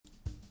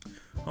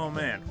Oh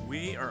man,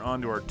 we are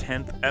on to our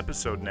 10th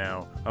episode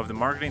now of the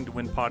Marketing to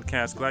Win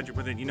podcast. Glad you're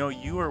with it. You know,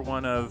 you are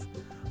one of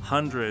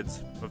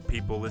hundreds of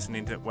people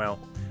listening to, well,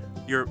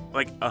 you're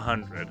like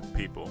 100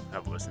 people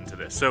have listened to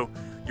this. So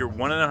you're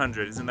one in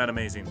 100. Isn't that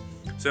amazing?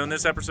 So in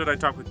this episode, I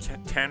talked with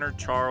Tanner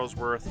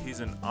Charlesworth. He's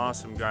an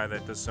awesome guy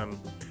that does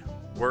some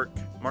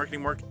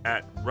marketing work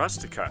at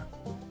Rustica.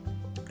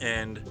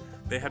 And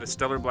they had a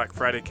stellar Black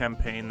Friday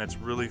campaign that's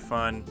really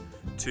fun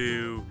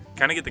to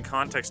kind of get the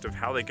context of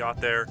how they got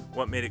there,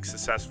 what made it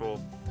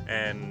successful,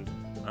 and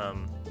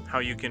how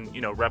you can,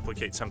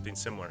 replicate something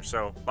similar.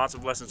 So lots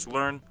of lessons to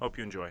learn. Hope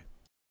you enjoy.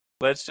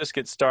 Let's just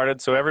get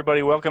started. So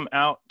everybody, welcome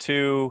out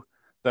to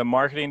the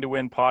Marketing to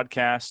Win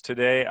podcast.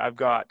 Today, I've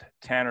got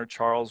Tanner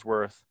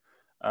Charlesworth,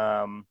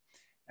 and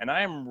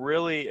I am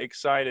really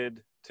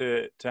excited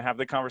to have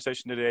the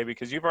conversation today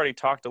because you've already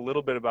talked a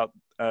little bit about,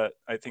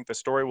 I think the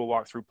story we'll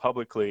walk through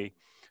publicly,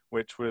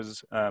 which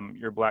was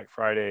your Black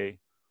Friday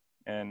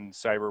and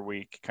Cyber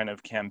Week kind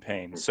of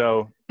campaign.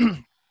 So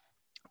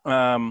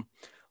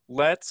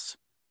let's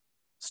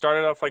start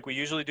it off like we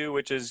usually do,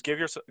 which is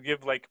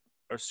give like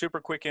a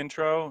super quick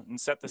intro and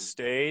set the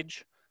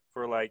stage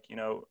for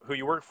who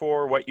you work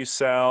for, what you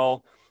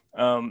sell,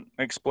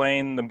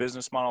 explain the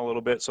business model a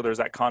little bit so there's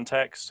that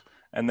context,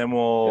 and then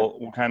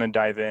we'll kind of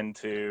dive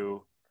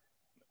into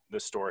the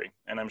story.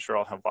 And I'm sure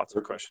I'll have lots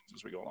of questions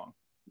as we go along.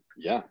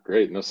 Yeah,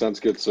 great. No, sounds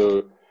good.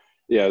 So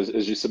yeah,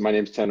 as you said, my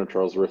name's Tanner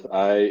Charlesworth.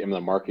 I am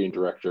the marketing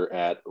director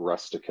at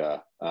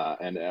Rustica.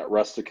 And at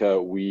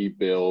Rustica, we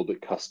build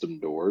custom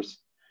doors.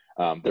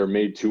 They're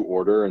made to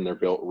order and they're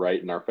built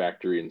right in our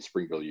factory in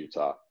Springville,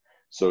 Utah.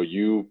 So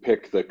you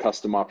pick the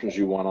custom options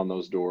you want on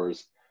those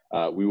doors.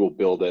 We will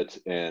build it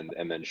and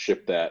then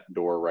ship that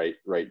door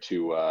right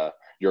to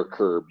your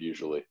curb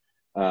usually.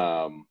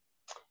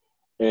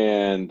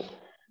 And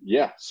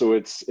yeah, so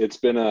it's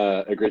been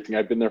a great thing.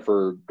 I've been there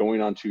for going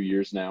on 2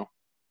 years now.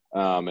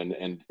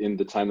 And in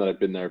the time that I've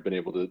been there, I've been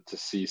able to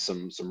see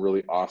some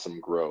really awesome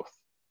growth.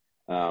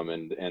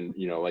 And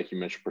like you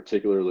mentioned,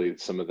 particularly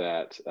some of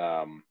that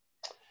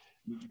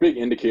big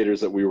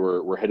indicators that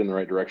we're heading in the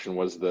right direction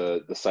was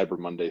the Cyber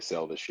Monday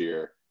sale this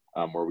year,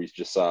 where we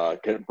just saw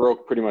it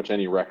broke pretty much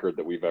any record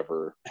that we've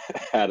ever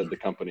had at the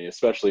company,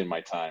 especially in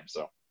my time.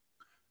 So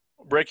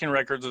breaking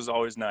records is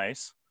always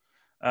nice.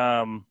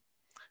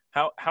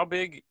 How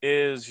big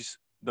is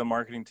the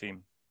marketing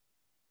team?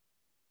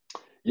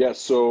 Yeah,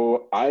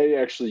 so I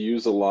actually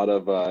use a lot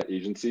of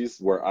agencies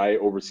where I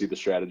oversee the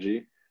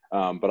strategy,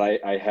 but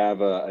I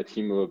have a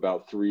team of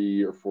about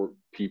 3 or 4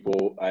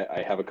 people.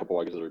 I have a couple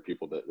auxiliary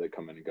people that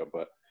come in and go,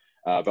 but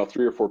about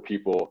 3 or 4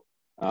 people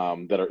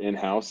that are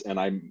in-house, and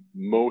I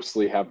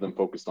mostly have them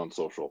focused on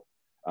social.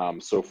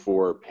 So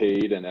for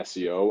paid and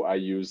SEO, I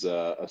use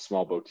a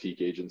small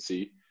boutique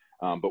agency,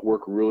 but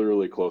work really,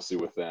 really closely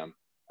with them,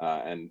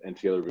 and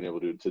together we've been able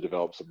to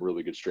develop some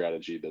really good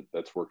strategy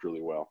that's worked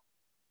really well.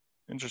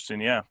 Interesting.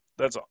 Yeah,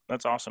 that's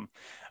awesome.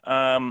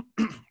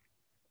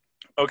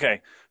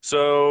 Okay,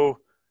 so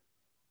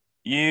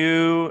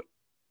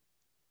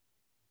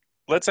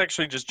let's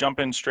actually just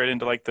jump in straight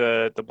into like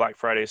the Black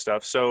Friday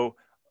stuff. So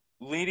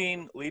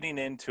leading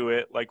into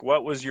it, like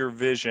what was your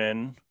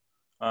vision,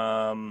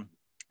 and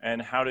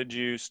how did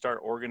you start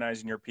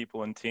organizing your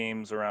people and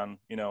teams around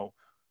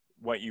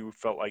what you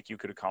felt like you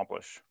could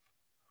accomplish?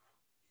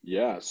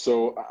 Yeah,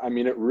 so I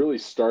mean, it really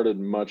started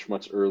much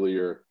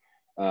earlier.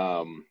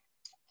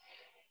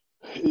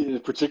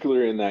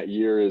 Particularly in that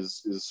year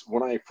is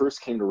when I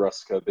first came to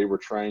Rustica, they were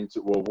trying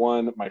to,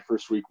 my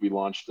first week we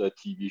launched a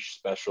TV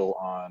special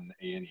on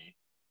A&E.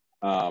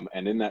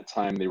 And in that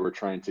time, they were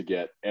trying to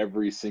get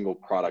every single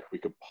product we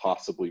could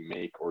possibly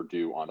make or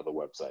do onto the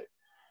website.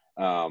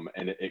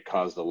 And it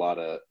caused a lot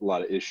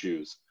of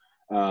issues.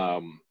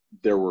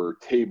 There were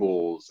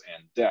tables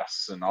and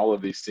desks and all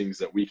of these things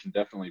that we can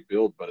definitely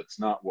build, but it's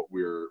not what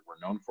we're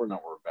known for,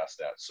 not what we're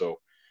best at. So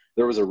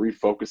there was a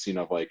refocusing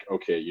of like,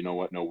 okay, you know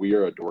what? No, we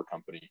are a door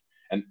company.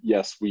 And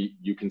yes,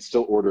 you can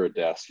still order a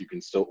desk, you can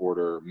still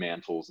order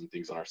mantles and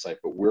things on our site,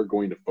 but we're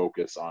going to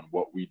focus on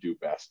what we do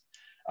best.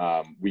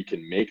 We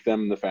can make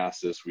them the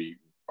fastest.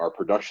 Our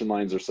production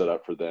lines are set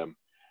up for them.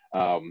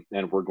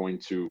 And we're going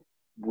to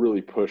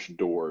really push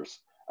doors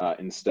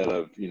instead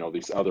of,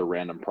 these other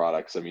random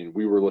products. I mean,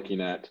 we were looking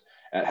at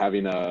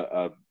having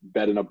a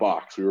bed in a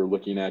box. We were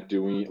looking at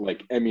doing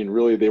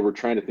really they were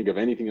trying to think of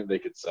anything that they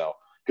could sell,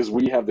 because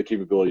we have the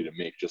capability to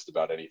make just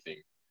about anything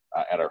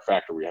at our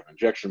factory. We have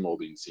injection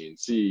molding,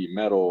 CNC,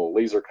 metal,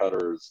 laser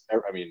cutters.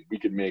 I mean, we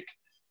could make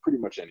pretty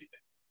much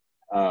anything.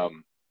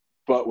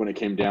 But when it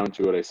came down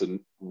to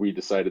it, we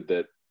decided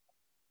that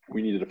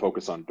we needed to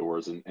focus on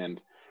doors.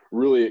 And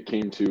really it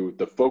came to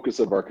the focus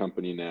of our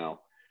company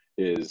now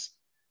is,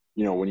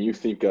 when you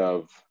think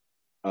of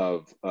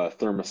a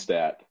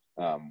thermostat,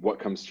 what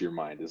comes to your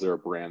mind? Is there a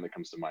brand that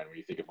comes to mind when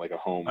you think of like a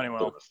home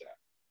Honeywell thermostat?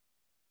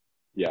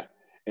 Yeah.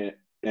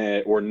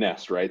 Or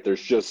Nest, right?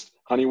 There's just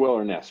Honeywell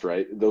or Nest,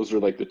 right? Those are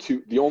like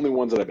the only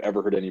ones that I've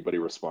ever heard anybody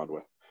respond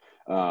with.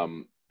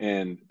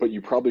 But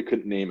you probably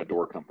couldn't name a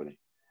door company.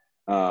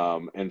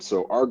 And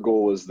so our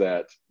goal is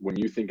that when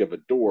you think of a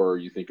door,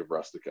 you think of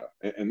Rustica,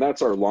 and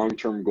that's our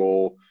long-term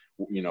goal,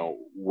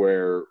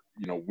 where,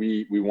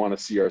 we want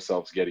to see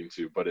ourselves getting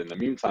to. But in the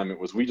meantime,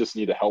 we just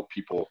need to help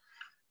people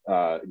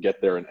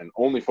get there and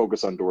only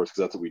focus on doors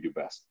because that's what we do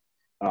best.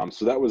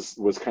 So that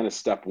was kind of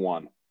step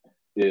one,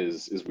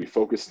 is we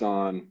focused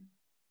on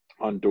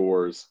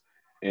doors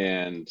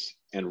and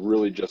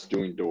really just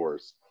doing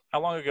doors. How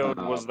long ago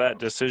was that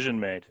decision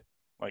made?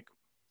 Like,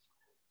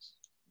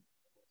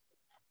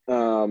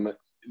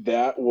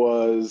 that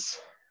was,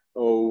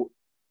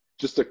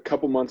 just a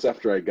couple months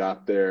after I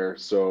got there.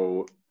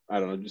 So I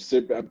don't know, just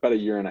about a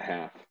year and a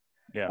half.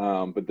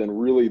 Yeah. But then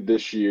really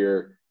this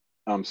year,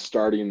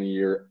 starting the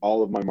year,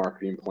 all of my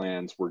marketing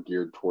plans were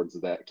geared towards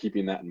that,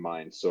 keeping that in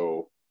mind.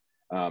 So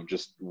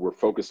just we're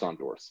focused on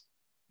doors.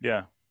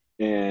 Yeah.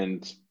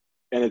 And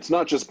it's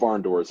not just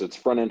barn doors, it's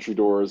front entry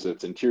doors,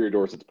 it's interior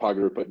doors, it's pocket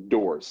doors, but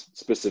doors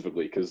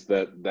specifically, because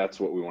that's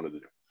what we wanted to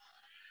do.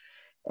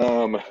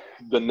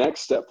 The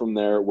next step from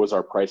there was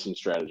our pricing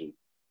strategy.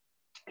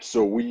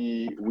 So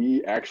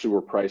we actually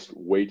were priced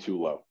way too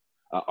low.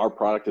 Our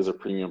product is a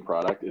premium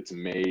product. It's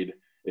made,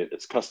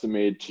 it's custom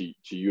made to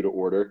you to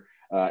order.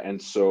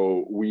 And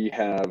so we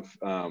have,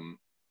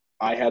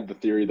 I had the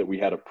theory that we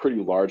had a pretty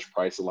large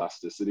price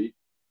elasticity,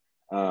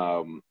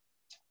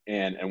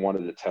 and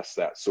wanted to test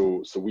that.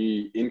 So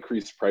we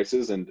increased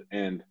prices,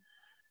 and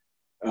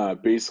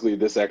basically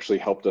this actually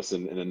helped us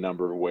in a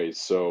number of ways.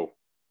 So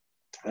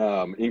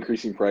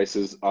increasing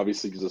prices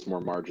obviously gives us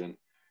more margin,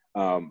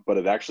 but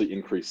it actually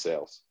increased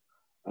sales.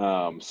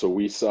 So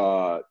we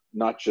saw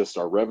not just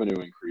our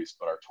revenue increase,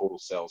 but our total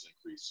sales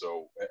increase.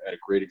 So a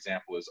great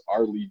example is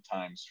our lead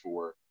times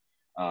for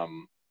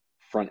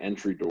front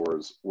entry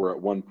doors were at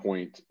one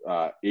point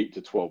 8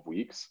 to 12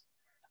 weeks.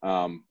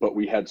 But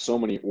we had so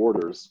many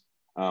orders,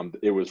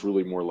 it was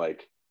really more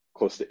like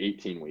close to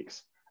 18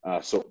 weeks.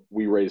 So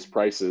we raised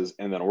prices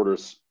and then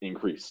orders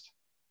increased.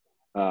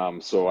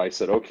 So I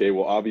said, okay,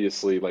 well,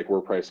 obviously, like,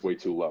 we're priced way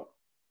too low.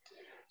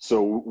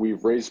 So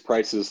we've raised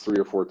prices 3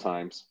 or 4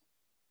 times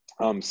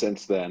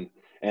since then,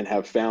 and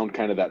have found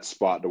kind of that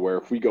spot to where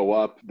if we go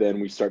up, then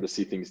we start to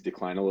see things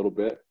decline a little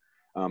bit.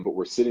 But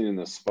we're sitting in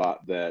this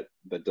spot that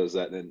does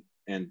that.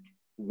 And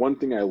one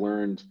thing I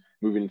learned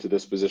moving into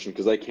this position,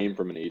 because I came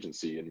from an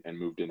agency and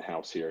moved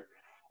in-house here,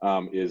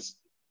 is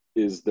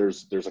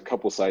there's a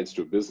couple sides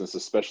to a business,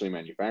 especially a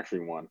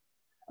manufacturing one,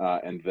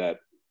 and that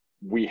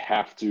we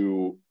have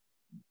to,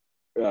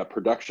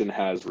 production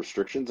has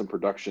restrictions, and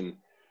production,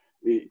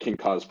 it can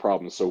cause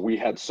problems. So we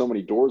had so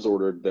many doors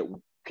ordered that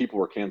people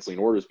were canceling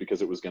orders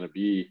because it was going to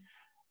be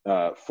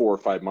 4 or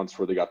 5 months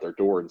before they got their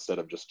door instead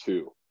of just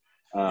 2.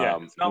 Yeah,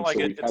 it's not like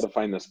so we had to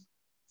find this.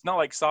 It's not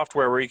like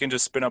software where you can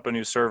just spin up a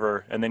new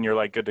server and then you're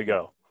like good to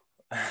go.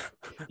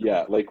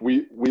 Yeah, like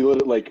we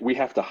literally, like, we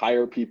have to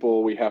hire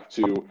people, we have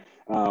to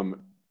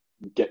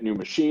get new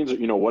machines,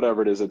 or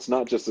whatever it is. It's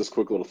not just this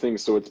quick little thing.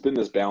 So it's been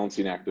this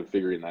balancing act of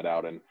figuring that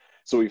out. And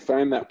so we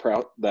find that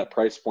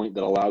price point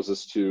that allows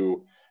us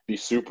to be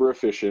super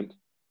efficient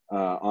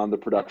on the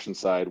production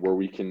side, where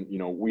we can,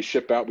 we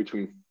ship out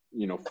between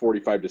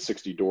 45 to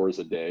 60 doors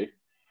a day,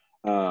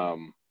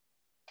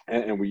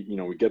 and we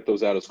we get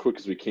those out as quick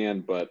as we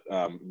can. But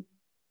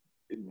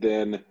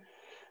then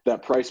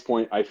that price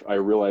point, I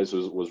realized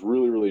was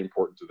really, really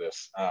important to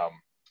this.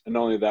 And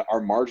not only that,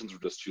 our margins were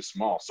just too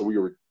small. So we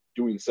were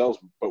doing sales,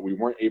 but we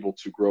weren't able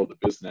to grow the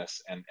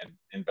business and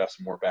invest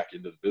more back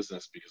into the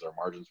business because our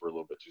margins were a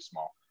little bit too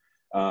small.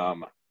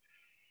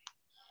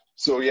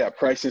 So yeah,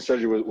 pricing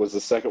strategy was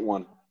the second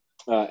one.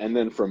 And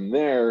then from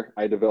there,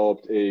 I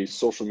developed a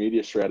social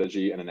media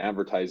strategy and an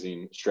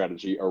advertising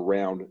strategy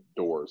around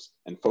doors,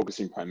 and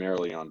focusing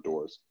primarily on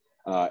doors,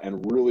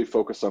 and really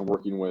focused on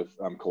working with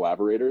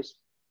collaborators.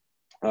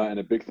 And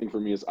a big thing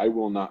for me is I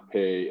will not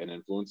pay an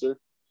influencer.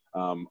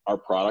 Our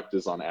product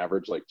is on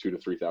average like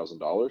 $2,000 to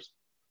 $3,000.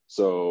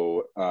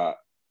 So,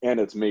 and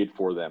it's made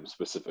for them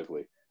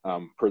specifically,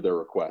 per their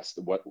request.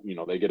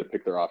 They get to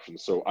pick their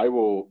options. So I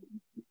will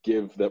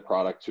give that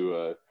product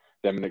to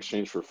them in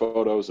exchange for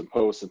photos and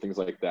posts and things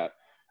like that.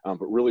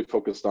 But really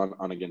focused on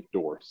again,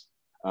 doors.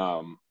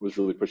 Was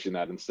really pushing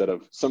that instead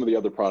of some of the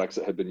other products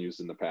that had been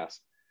used in the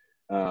past.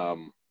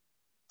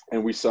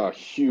 And we saw a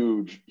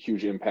huge,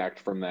 huge impact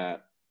from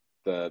that.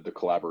 The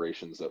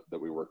collaborations that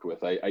we worked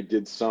with. I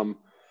did some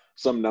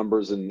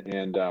numbers,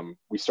 and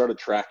we started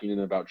tracking in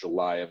about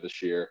July of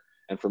this year.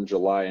 And from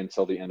July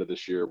until the end of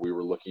this year, we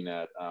were looking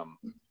at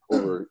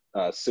over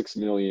 6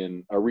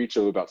 million, a reach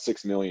of about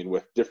 6 million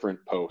with different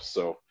posts.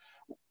 So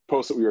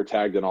posts that we were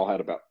tagged in all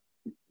had about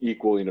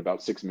equaling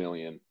about 6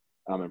 million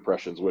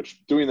impressions,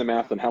 which, doing the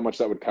math on how much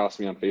that would cost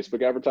me on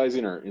Facebook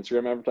advertising or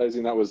Instagram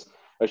advertising, that was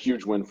a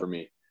huge win for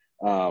me.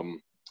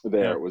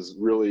 It was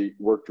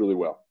worked really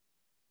well.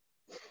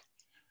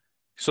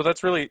 So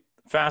that's really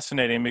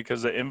fascinating,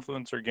 because the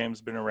influencer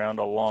game's been around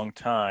a long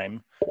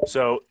time.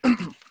 So,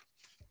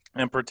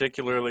 and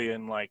particularly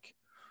in like,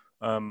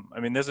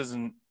 this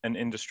isn't an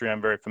industry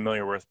I'm very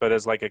familiar with, but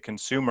as like a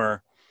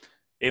consumer,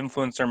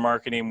 influencer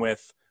marketing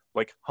with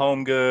like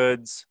home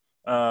goods,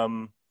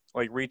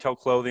 like retail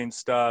clothing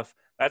stuff,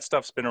 that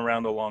stuff's been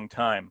around a long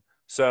time.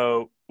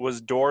 So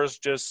was doors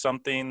just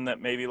something that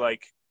maybe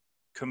like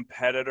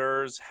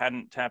competitors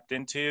hadn't tapped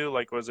into?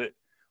 Like, was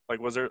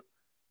there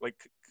like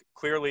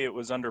clearly it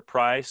was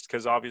underpriced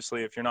because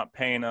obviously if you're not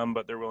paying them,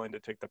 but they're willing to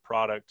take the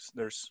product,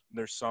 there's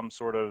some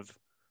sort of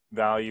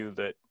value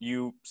that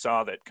you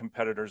saw that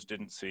competitors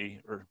didn't see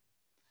or.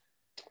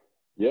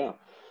 Yeah.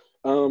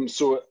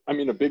 So I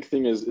mean, a big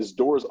thing is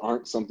doors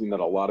aren't something that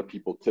a lot of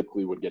people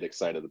typically would get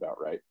excited about,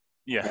 right?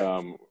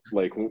 Yeah.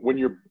 Like when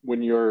you're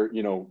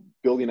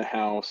building a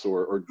house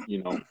or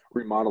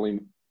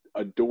remodeling,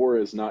 a door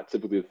is not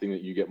typically the thing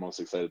that you get most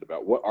excited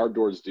about. What our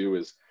doors do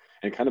is,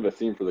 and kind of a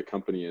theme for the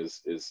company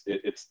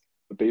it's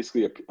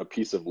basically a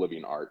piece of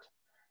living art.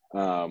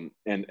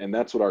 And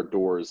that's what our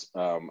doors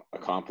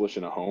accomplish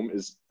in a home.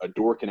 Is a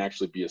door can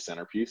actually be a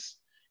centerpiece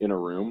in a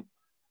room.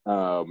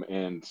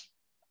 And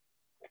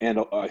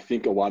I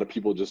think a lot of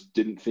people just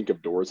didn't think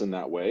of doors in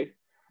that way.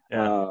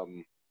 Yeah.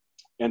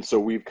 And so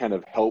we've kind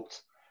of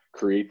helped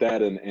create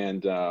that.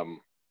 And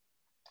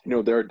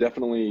there are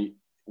definitely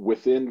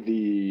within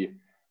the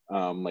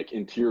like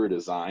interior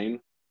design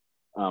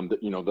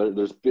that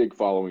there's big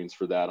followings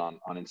for that on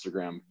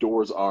Instagram.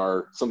 Doors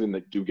are something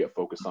that do get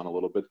focused on a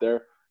little bit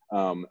there.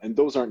 And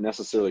those aren't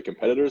necessarily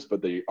competitors,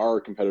 but they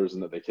are competitors in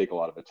that they take a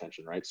lot of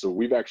attention, right? So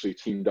we've actually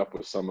teamed up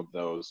with some of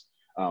those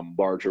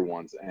larger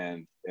ones,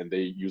 and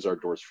they use our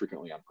doors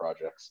frequently on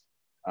projects.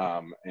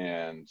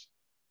 And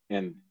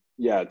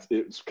yeah,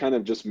 it's kind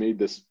of just made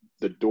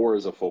the door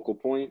as a focal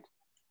point.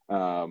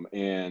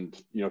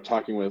 And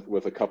talking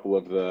with a couple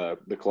of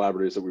the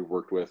collaborators that we've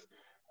worked with,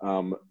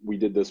 we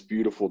did this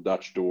beautiful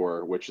Dutch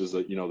door, which is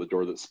the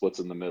door that splits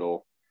in the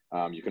middle.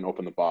 You can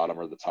open the bottom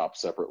or the top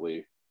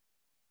separately,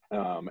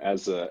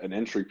 as an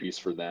entry piece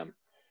for them.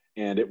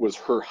 And it was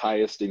her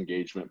highest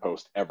engagement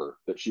post ever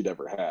that she'd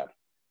ever had.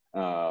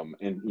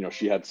 And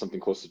she had something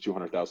close to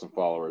 200,000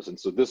 followers. And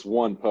so this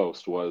one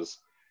post was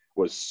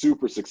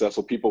super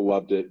successful. People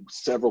loved it.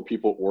 Several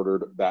people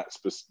ordered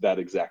that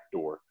exact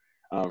door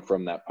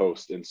from that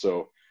post. And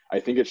so I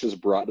think it's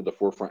just brought to the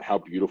forefront how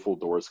beautiful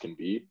doors can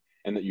be,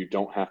 and that you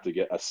don't have to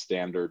get a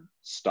standard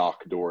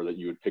stock door that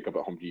you would pick up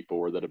at Home Depot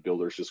or that a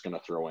builder's just going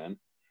to throw in.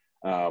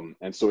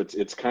 And so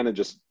it's kind of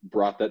just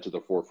brought that to the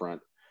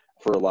forefront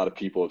for a lot of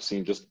people, have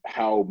seen just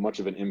how much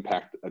of an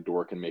impact a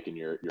door can make in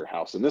your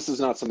house. And this is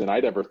not something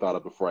I'd ever thought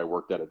of before I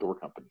worked at a door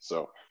company.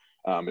 So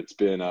it's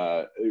been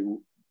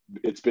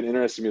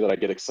interesting to me that I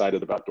get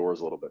excited about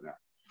doors a little bit now.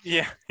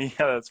 Yeah,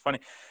 that's funny.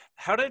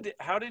 How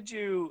did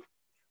you,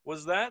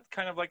 was that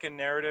kind of like a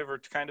narrative or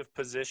kind of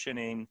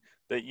positioning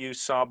that you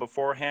saw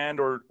beforehand,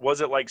 or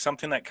was it like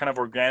something that kind of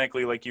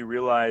organically, like you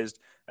realized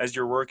as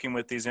you're working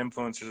with these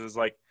influencers, is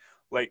like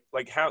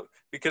how,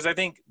 because I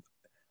think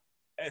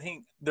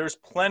there's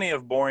plenty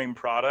of boring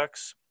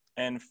products,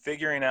 and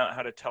figuring out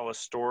how to tell a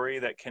story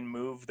that can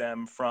move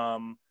them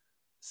from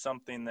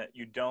something that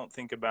you don't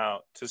think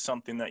about to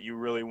something that you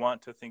really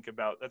want to think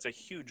about, that's a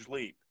huge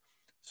leap.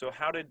 So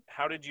how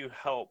did you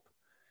help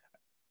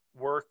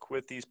work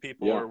with these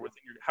people, Yeah. or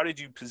how did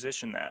you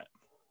position that?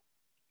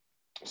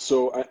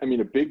 So, I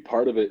mean, a big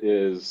part of it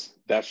is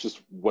that's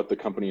just what the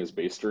company is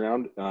based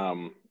around.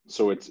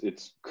 So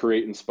it's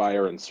create,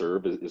 inspire, and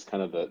serve is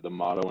kind of the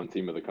motto and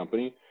theme of the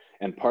company.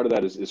 And part of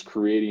that is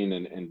creating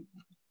and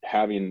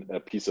having a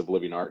piece of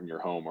living art in your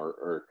home,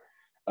 or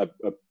a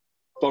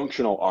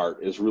functional art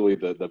is really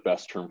the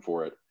best term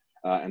for it.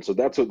 And so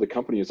that's what the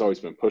company has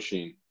always been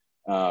pushing,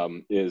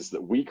 is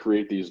that we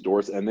create these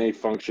doors and they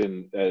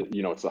function,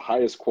 it's the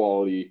highest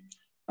quality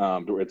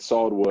door. It's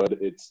solid wood.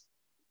 It's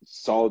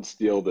solid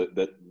steel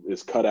that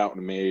is cut out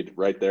and made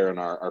right there in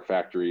our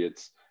factory.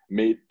 It's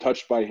made,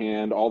 touched by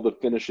hand, all the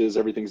finishes,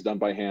 everything's done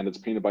by hand. It's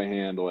painted by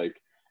hand.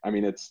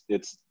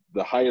 It's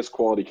the highest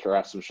quality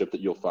craftsmanship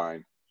that you'll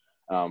find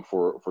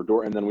for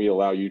door. And then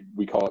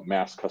we call it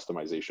mass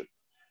customization,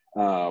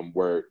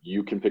 where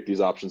you can pick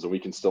these options and we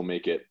can still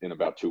make it in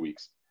about 2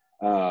 weeks.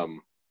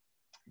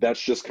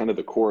 That's just kind of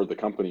the core of the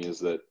company, is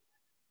that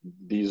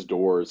these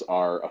doors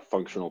are a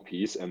functional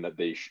piece, and that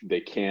they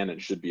can and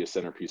should be a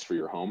centerpiece for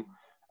your home.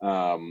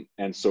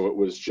 And so it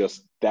was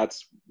just,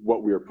 that's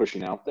what we were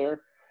pushing out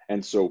there.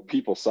 And so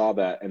people saw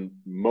that, and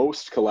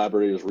most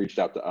collaborators reached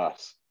out to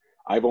us.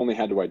 I've only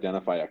had to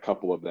identify a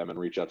couple of them and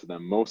reach out to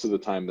them. Most of the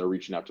time they're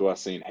reaching out to us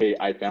saying, hey,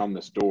 I found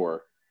this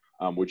door.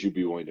 Would you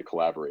be willing to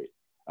collaborate?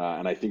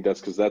 And I think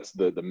that's because that's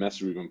the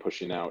message we've been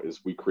pushing out,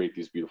 is we create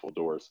these beautiful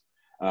doors.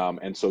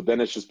 And so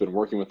then it's just been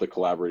working with the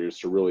collaborators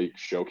to really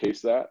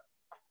showcase that.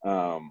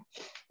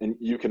 And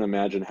you can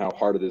imagine how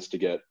hard it is to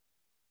get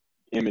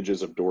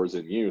images of doors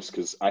in use,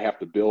 because I have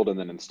to build and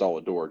then install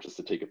a door just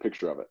to take a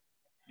picture of it.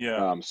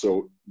 Yeah.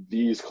 So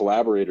these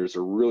collaborators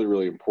are really,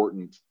 really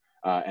important,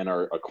 and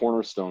are a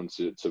cornerstone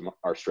to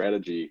our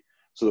strategy,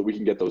 so that we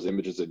can get those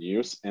images in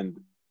use. And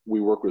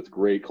we work with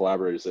great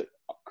collaborators that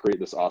create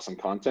this awesome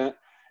content.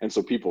 And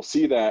so people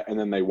see that, and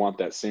then they want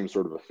that same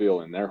sort of a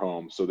feel in their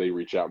home. So they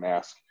reach out and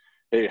ask,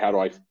 hey, how do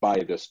I buy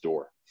this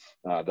door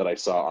that I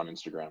saw on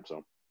Instagram?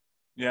 So.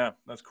 Yeah,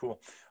 that's cool.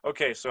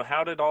 Okay, so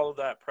how did all of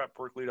that prep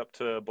work lead up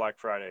to Black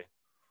Friday?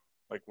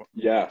 Like,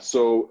 Yeah,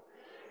 so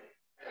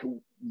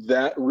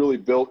that really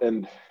built,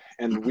 and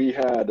we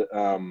had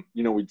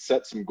we'd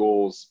set some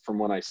goals from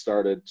when I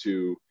started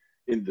to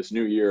in this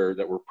new year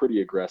that were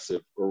pretty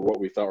aggressive, or what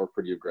we thought were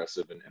pretty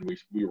aggressive, and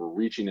we were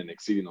reaching and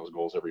exceeding those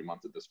goals every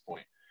month at this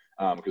point,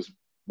 because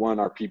one,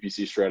 our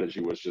PPC strategy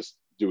was just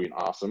doing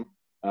awesome,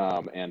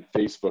 and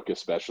Facebook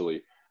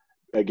especially.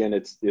 Again,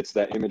 it's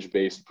that image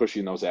based,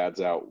 pushing those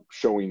ads out,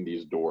 showing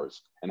these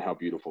doors and how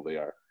beautiful they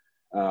are.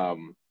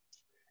 um,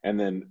 and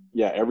then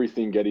yeah,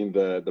 everything, getting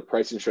the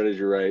pricing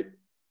strategy right,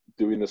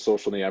 doing the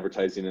social and the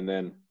advertising, and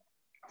then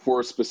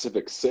for a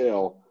specific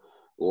sale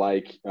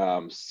like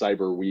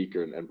Cyber Week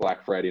and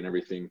Black Friday and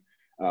everything,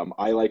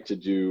 I like to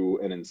do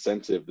an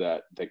incentive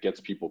that gets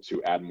people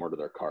to add more to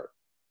their cart.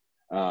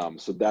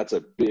 So that's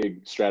a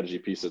big strategy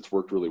piece that's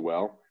worked really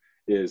well.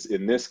 Is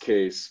in this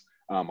case,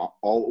 all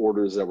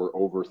orders that were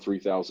over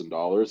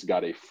 $3,000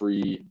 got a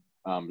free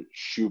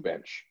shoe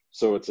bench.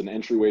 So it's an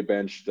entryway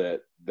bench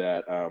that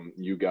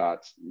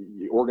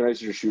you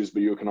organize your shoes,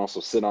 but you can also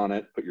sit on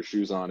it, put your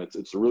shoes on.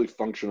 It's a really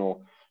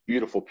functional,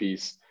 beautiful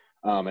piece,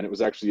 and it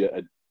was actually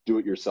a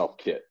do-it-yourself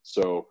kit.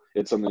 So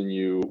it's something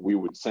we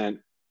would send,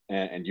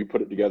 and you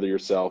put it together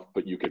yourself,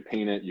 but you could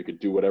paint it, you could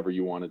do whatever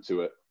you wanted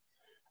to it.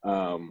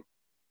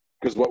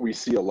 Because what we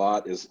see a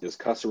lot is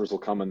customers will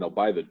come and they'll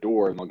buy the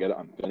door and they'll get it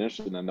unfinished,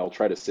 and then they'll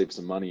try to save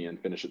some money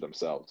and finish it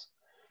themselves.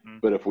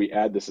 But if we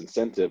add this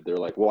incentive, they're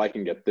like, well, I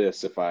can get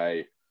this if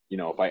I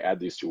add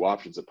these two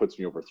options, it puts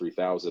me over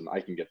 3,000. I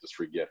can get this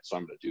free gift, so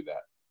I'm going to do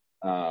that.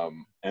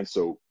 And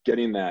so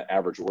getting that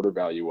average order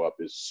value up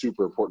is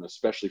super important,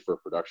 especially for a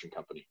production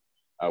company,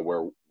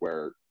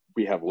 where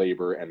we have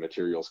labor and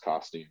materials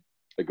costing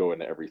that go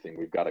into everything.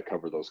 We've got to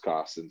cover those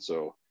costs, and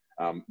so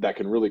that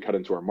can really cut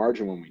into our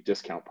margin when we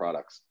discount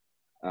products.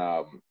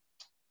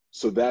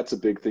 So that's a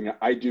big thing.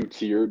 I do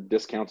tiered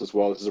discounts as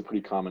well. This is a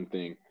pretty common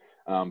thing,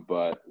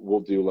 but we'll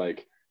do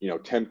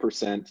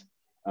 10%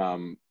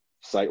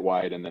 site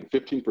wide, and then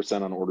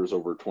 15% on orders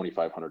over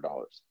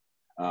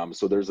 $2,500.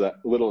 So there's that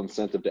little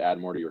incentive to add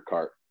more to your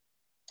cart.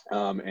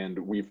 And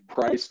we've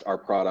priced our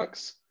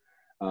products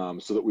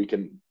so that we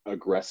can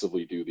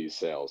aggressively do these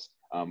sales.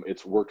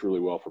 It's worked really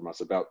well for us.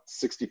 About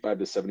 65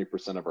 to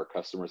 70% of our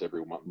customers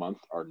every month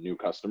are new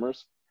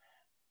customers.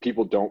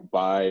 People don't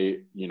buy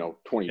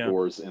 20 yeah,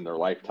 doors in their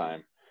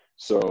lifetime,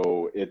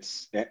 so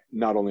it's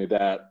not only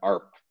that,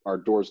 our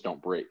doors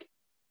don't break,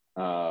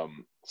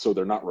 so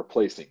they're not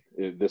replacing.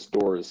 This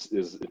door is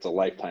it's a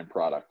lifetime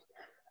product,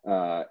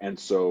 and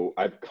so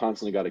I've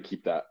constantly got to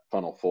keep that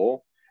funnel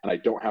full, and I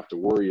don't have to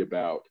worry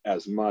about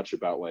as much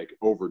about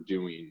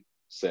overdoing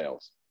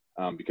sales,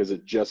 because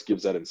it just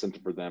gives that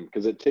incentive for them,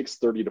 because it takes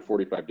 30 to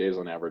 45 days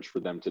on average for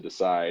them to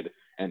decide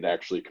and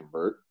actually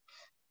convert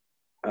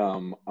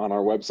on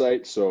our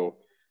website. So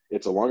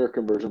it's a longer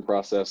conversion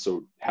process.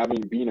 So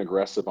being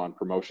aggressive on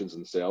promotions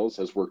and sales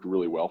has worked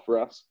really well for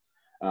us.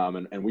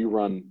 And we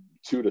run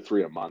 2 to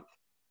 3 a month,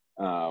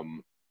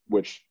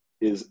 which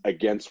is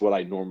against what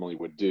I normally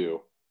would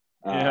do,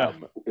 yeah,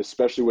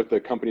 especially with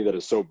a company that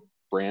is so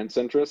brand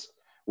centrist,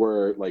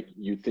 where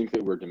you think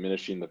that we're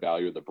diminishing the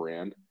value of the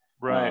brand,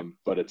 right.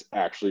 but it's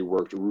actually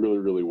worked really,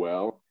 really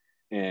well.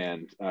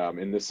 And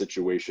in this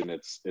situation,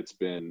 it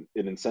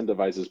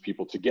incentivizes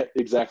people to get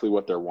exactly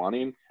what they're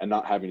wanting and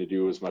not having to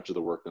do as much of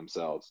the work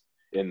themselves.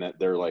 In that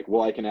they're like,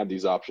 well, I can add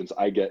these options.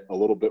 I get a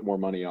little bit more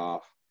money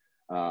off,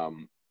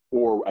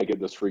 or I get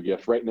this free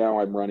gift. Right now,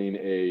 I'm running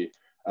a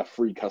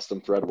free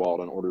custom thread wallet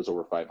on orders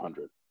over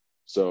 500.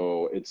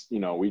 So it's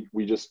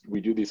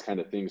we do these kind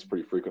of things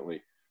pretty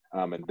frequently,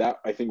 and that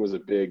I think was a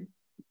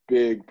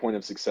big point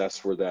of success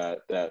for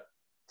that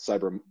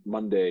Cyber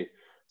Monday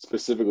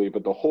specifically,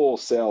 but the whole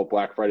sale,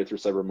 Black Friday through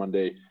Cyber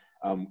Monday,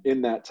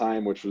 in that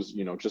time, which was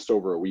just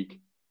over a week,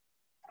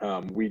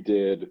 we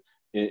did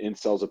in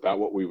sales about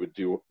what we would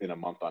do in a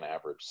month on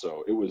average.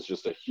 So it was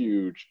just a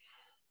huge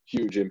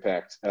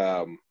impact.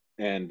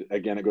 And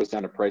again, it goes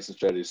down to price and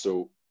strategy.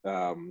 So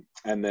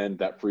and then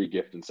that free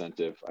gift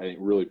incentive, I think,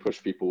 really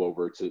pushed people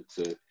over to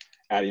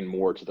adding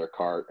more to their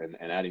cart, and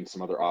adding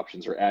some other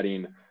options, or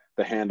adding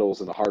the handles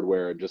and the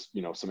hardware, and just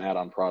some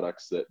add-on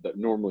products that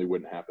normally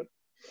wouldn't happen.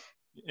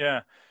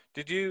 Yeah.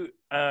 Did you,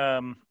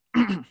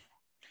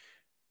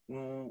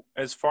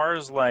 as far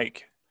as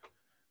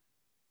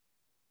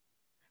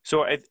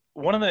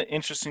one of the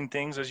interesting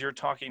things as you're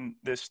talking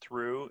this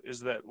through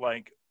is that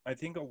I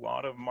think a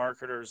lot of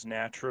marketers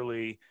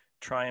naturally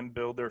try and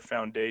build their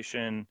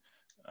foundation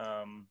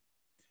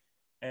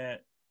and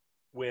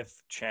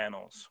with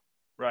channels,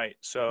 right?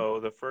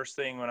 So the first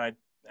thing when I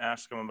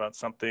ask them about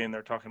something,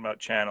 they're talking about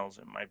channels.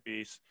 It might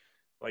be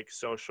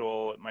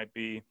social, it might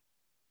be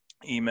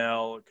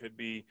email, it could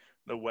be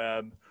the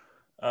web.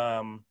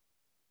 But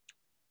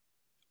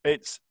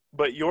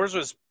yours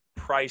was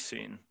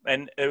pricing,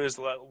 and it was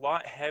a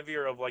lot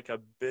heavier of a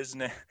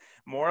business,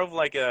 more of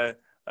a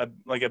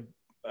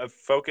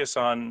focus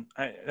on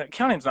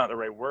accounting's not the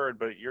right word,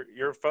 but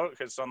you're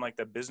focused on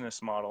the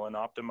business model and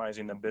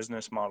optimizing the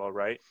business model,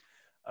 right?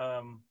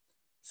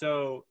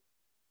 So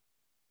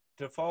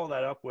to follow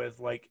that up with,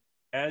 like,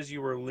 as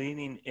you were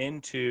leaning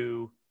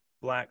into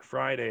Black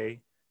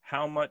Friday,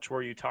 how much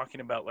were you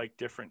talking about like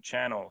different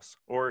channels,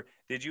 or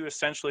did you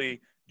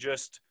essentially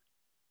just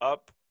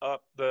up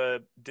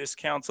the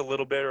discounts a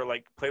little bit, or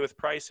like play with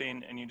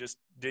pricing, and you just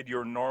did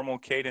your normal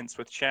cadence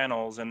with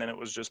channels and then it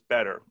was just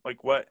better?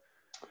 Like, what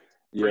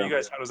for Yeah. you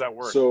guys, how does that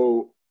work?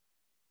 So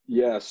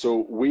yeah,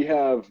 so we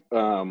have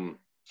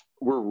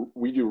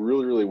we do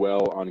really, really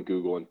well on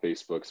Google and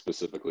Facebook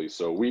specifically.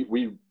 So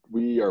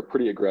we are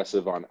pretty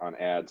aggressive on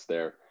ads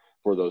there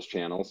for those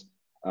channels.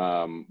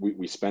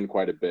 We spend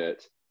quite a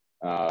bit.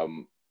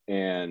 Um,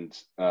 and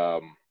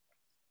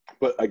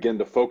but again,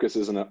 the focus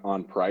isn't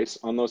on price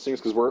on those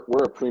things because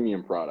we're a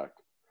premium product.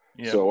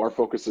 Yeah. So our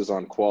focus is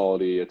on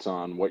quality, it's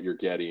on what you're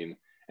getting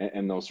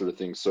and those sort of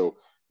things. So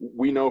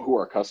we know who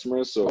our customer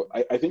is. So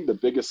I think the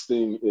biggest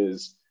thing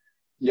is,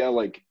 yeah,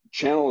 like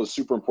channel is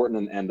super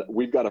important, and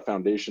we've got a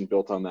foundation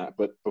built on that.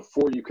 But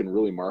before you can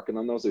really market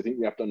on those, I think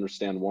you have to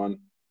understand, one,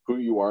 who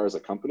you are as a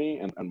company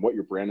and what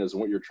your brand is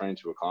and what you're trying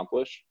to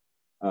accomplish.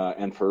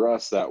 And for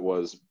us, that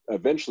was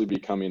eventually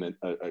becoming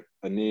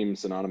a name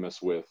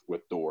synonymous with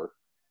door.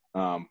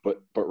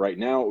 But right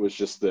now it was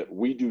just that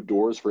we do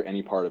doors for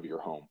any part of your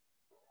home.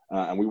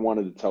 And we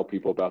wanted to tell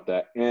people about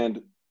that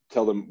and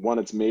tell them, one,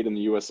 it's made in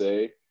the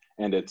USA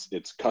and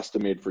it's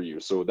custom made for you.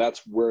 So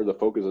that's where the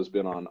focus has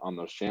been on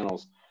those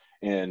channels.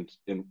 And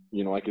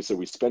you know, like I said,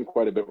 we spend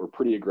quite a bit. We're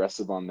pretty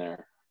aggressive on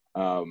there.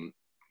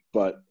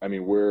 But I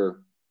mean, we're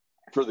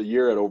for the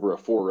year at over a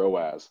 4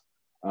 ROAS,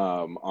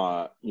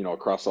 you know,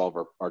 across all of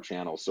our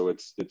channels. So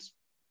it's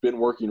been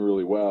working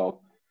really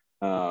well.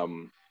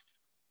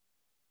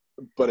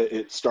 But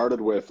it started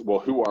with, well,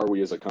 who are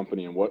we as a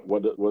company, and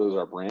what is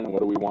our brand, and what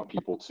do we want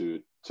people to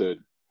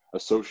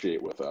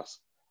associate with us,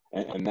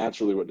 and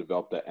that's really what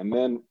developed that. And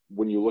then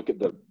when you look at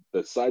the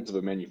sides of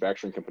a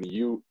manufacturing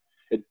company,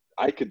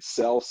 I could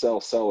sell,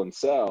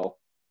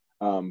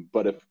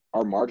 but if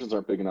our margins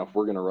aren't big enough,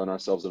 we're going to run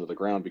ourselves into the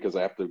ground because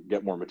I have to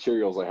get more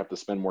materials, I have to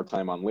spend more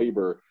time on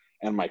labor,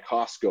 and my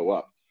costs go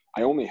up.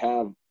 I only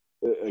have,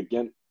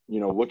 again,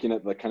 you know, looking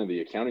at the kind of the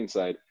accounting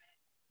side,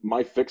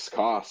 my fixed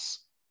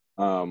costs,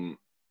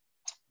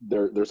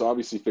 there's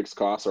obviously fixed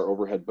costs, our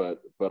overhead,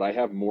 but I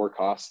have more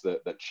costs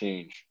that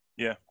change,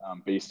 Yeah.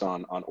 Based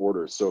on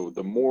orders. So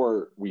the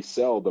more we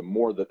sell, the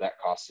more that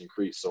costs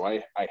increase. So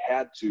I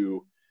had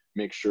to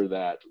make sure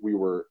that we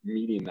were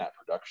meeting that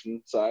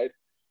production side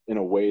in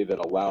a way that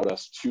allowed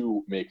us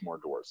to make more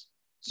doors.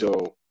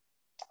 So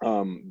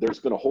there's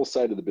been a whole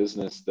side of the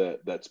business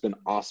that's been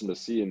awesome to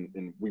see,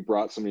 and we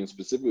brought somebody in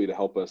specifically to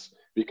help us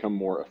become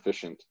more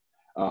efficient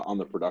on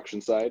the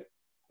production side.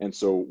 And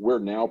so we're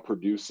now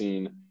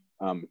producing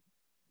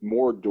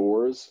more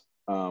doors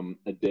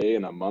a day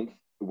and a month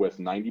with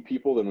 90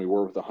 people than we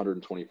were with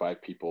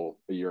 125 people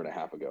a year and a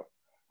half ago.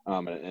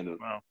 And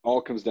wow. It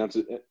all comes down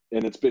to,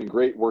 and it's been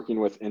great working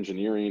with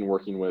engineering,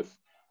 working with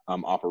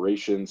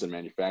operations and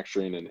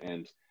manufacturing.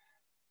 And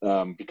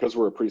because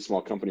we're a pretty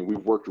small company,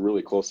 we've worked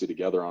really closely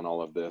together on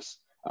all of this.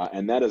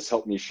 And that has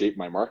helped me shape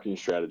my marketing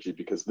strategy,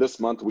 because this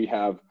month we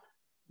have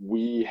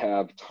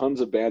tons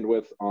of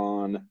bandwidth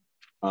on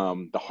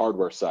the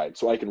hardware side,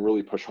 so I can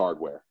really push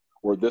hardware.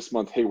 Or this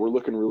month, hey, we're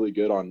looking really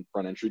good on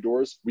front entry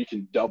doors, we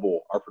can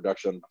double our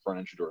production on front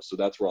entry doors, so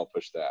that's where I'll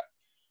push that.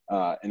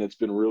 And it's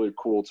been really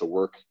cool to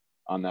work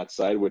on that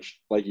side,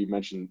 which, like you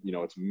mentioned, you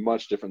know, it's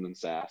much different than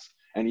SaaS,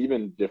 and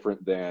even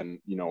different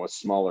than, you know, a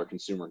smaller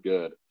consumer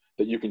good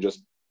that you can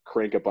just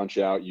crank a bunch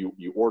out,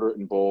 you order it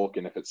in bulk,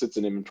 and if it sits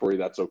in inventory,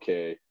 that's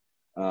okay.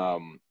 We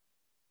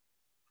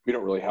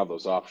don't really have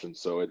those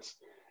options, so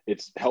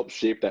it's helped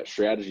shape that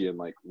strategy. And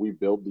like, we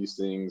build these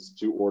things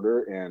to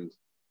order, and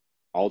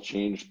I'll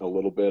change a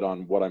little bit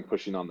on what I'm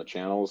pushing on the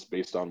channels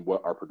based on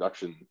what our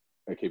production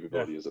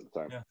capability is at the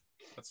time. Yeah,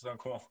 that's so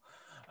cool.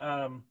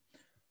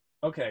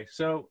 Okay,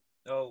 so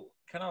kind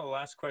of the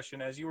last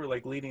question, as you were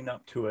like leading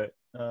up to it,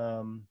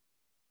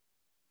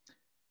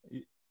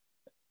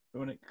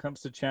 when it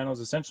comes to channels,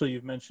 essentially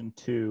you've mentioned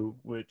two,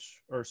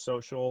 which are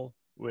social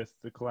with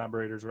the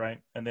collaborators, right?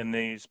 And then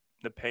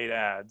the paid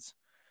ads.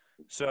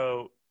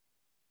 So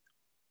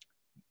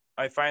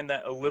I find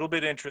that a little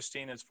bit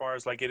interesting, as far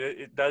as like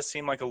it does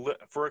seem like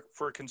for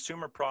a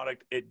consumer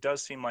product, it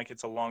does seem like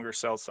it's a longer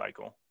sales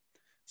cycle,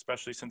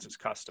 especially since it's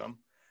custom.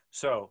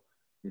 So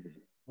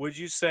would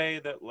you say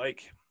that,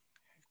 like,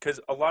 because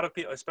a lot of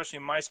people, especially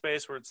in my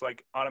space where it's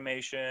like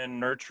automation,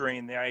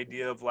 nurturing, the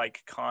idea of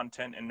like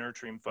content and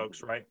nurturing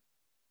folks, right?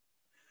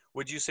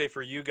 Would you say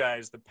for you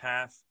guys, the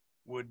path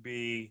would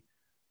be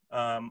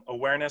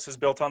awareness is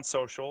built on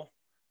social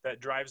that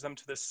drives them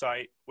to the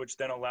site, which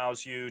then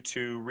allows you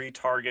to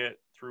retarget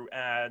through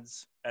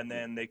ads, and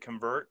then they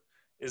convert?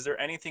 Is there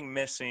anything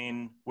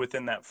missing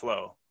within that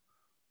flow?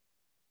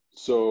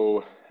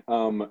 So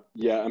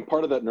yeah, and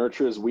part of that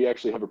nurture is we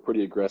actually have a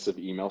pretty aggressive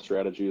email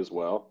strategy as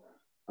well.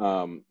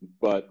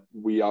 But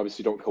we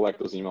obviously don't collect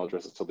those email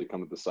addresses until they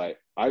come to the site.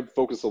 I've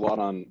focused a lot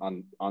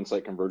on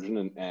site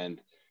conversion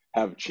and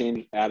have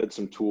added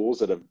some tools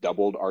that have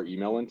doubled our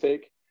email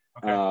intake.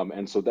 Okay.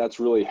 And so that's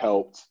really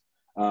helped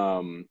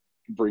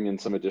bring in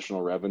some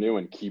additional revenue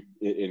and keep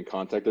in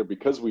contact there,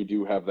 because we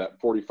do have that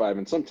 45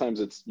 and sometimes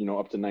it's,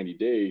 up to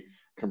 90-day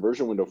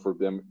conversion window for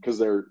them,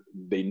 because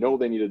they know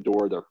they need a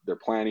door, they're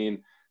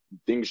planning,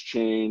 things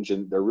change,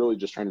 and they're really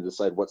just trying to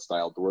decide what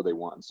style door they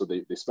want. So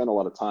they spend a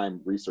lot of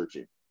time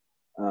researching.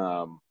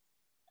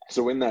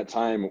 So in that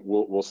time,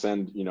 we'll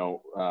send,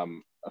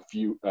 a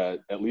few,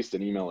 at least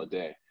an email a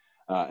day.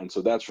 And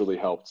so that's really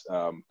helped.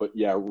 But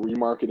yeah,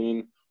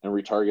 remarketing and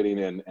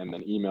retargeting and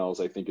then emails,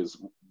 I think, is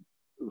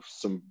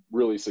some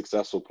really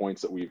successful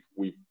points that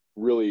we've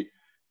really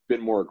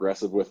been more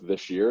aggressive with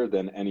this year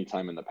than any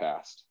time in the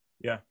past.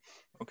 Yeah.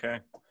 Okay.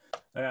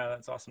 Yeah,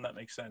 that's awesome. That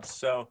makes sense.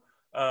 So,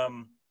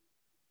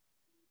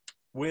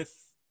 with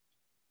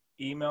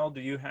email,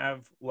 do you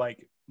have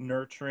like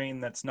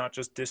nurturing that's not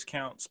just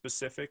discount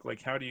specific?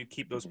 Like, how do you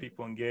keep those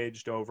people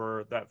engaged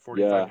over that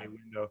 45-day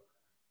window?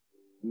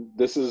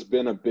 This has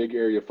been a big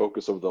area of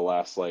focus over the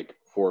last like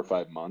 4 or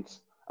 5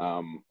 months.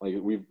 Like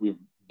we've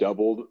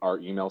doubled our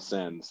email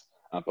sends,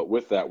 but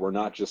with that, we're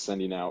not just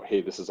sending out,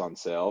 hey, this is on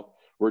sale.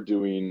 We're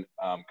doing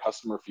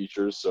customer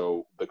features.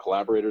 So the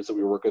collaborators that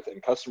we work with,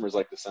 and customers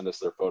like to send us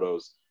their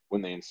photos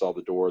when they install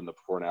the door and the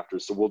before and after.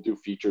 So we'll do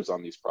features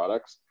on these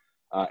products.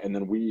 And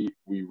then we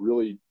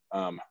really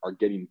are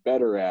getting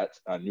better at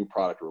new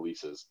product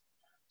releases.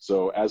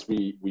 So as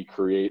we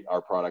create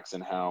our products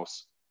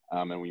in-house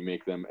and we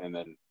make them and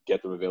then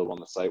get them available on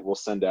the site, we'll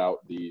send out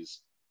these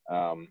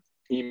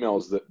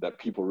emails that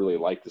people really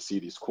like to see,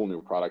 these cool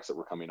new products that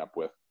we're coming up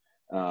with.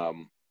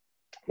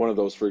 One of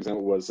those, for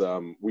example, was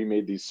we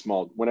made these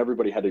small, when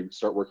everybody had to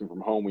start working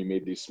from home, we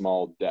made these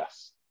small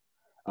desks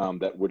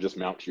that would just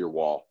mount to your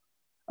wall.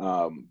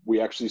 We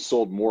actually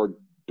sold more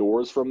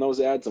doors from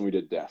those ads than we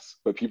did desks,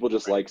 but people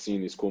just like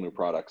seeing these cool new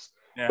products.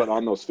 Yeah. But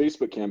on those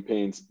Facebook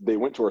campaigns, they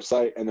went to our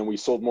site and then we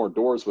sold more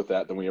doors with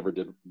that than we ever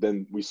did.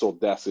 Then we sold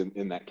desks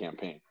in that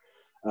campaign.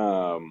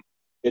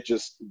 It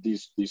just,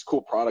 these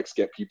cool products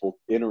get people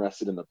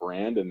interested in the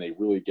brand and they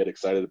really get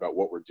excited about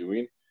what we're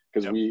doing,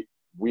 because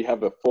we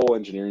have a full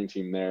engineering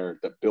team there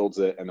that builds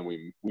it, and then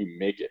we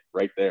make it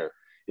right there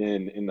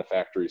in the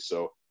factory.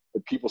 So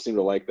people seem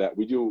to like that.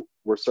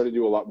 We're starting to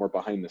do a lot more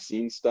behind the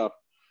scenes stuff,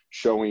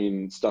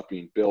 showing stuff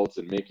being built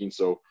and making.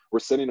 So we're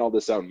sending all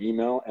this out in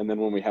email, and then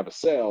when we have a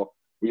sale,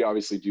 we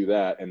obviously do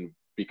that. And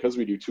because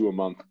we do 2 a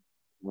month,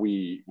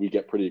 we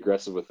get pretty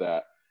aggressive with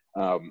that.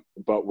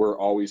 But we're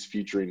always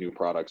featuring new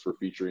products. We're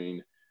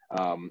featuring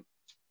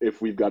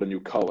if we've got a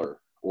new color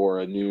or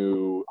a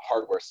new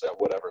hardware set,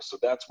 whatever. So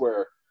that's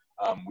where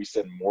we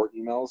send more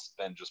emails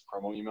than just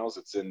promo emails.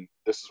 It's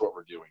this is what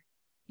we're doing.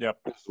 Yep.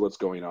 This is what's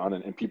going on.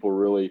 And people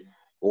really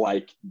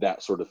like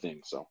that sort of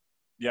thing. So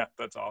yeah,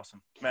 that's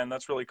awesome, man.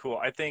 That's really cool.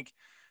 I think,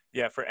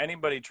 yeah, for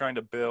anybody trying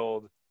to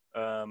build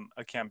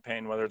a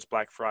campaign, whether it's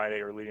Black Friday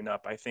or leading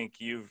up, I think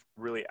you've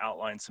really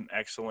outlined some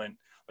excellent,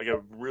 like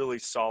a really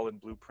solid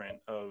blueprint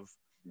of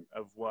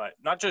what,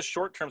 not just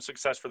short-term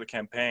success for the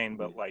campaign,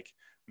 but like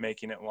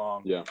making it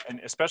long. Yeah. And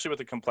especially with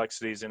the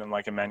complexities in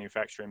like a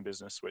manufacturing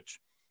business,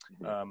 which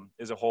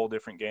is a whole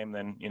different game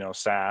than,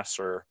 SaaS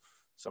or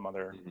some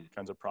other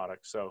kinds of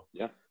products. So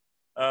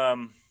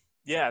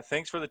yeah,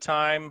 thanks for the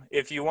time.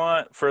 If you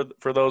want, for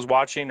those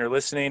watching or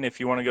listening, if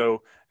you want to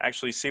go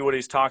actually see what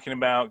he's talking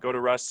about, go to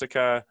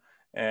Rustica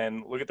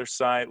and look at their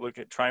site,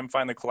 try and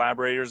find the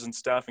collaborators and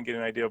stuff and get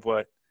an idea of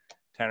what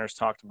Tanner's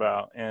talked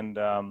about. And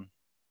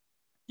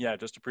yeah,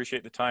 just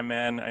appreciate the time,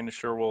 man. I'm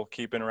sure we'll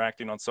keep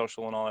interacting on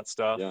social and all that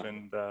stuff. Yeah.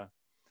 And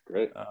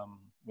great.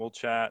 We'll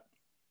chat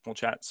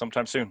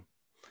sometime soon.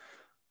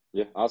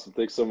 Yeah, awesome.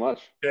 Thanks so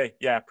much. Okay.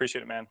 Yeah,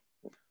 appreciate it, man.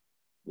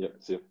 Yeah,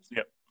 see you.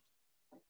 Yep.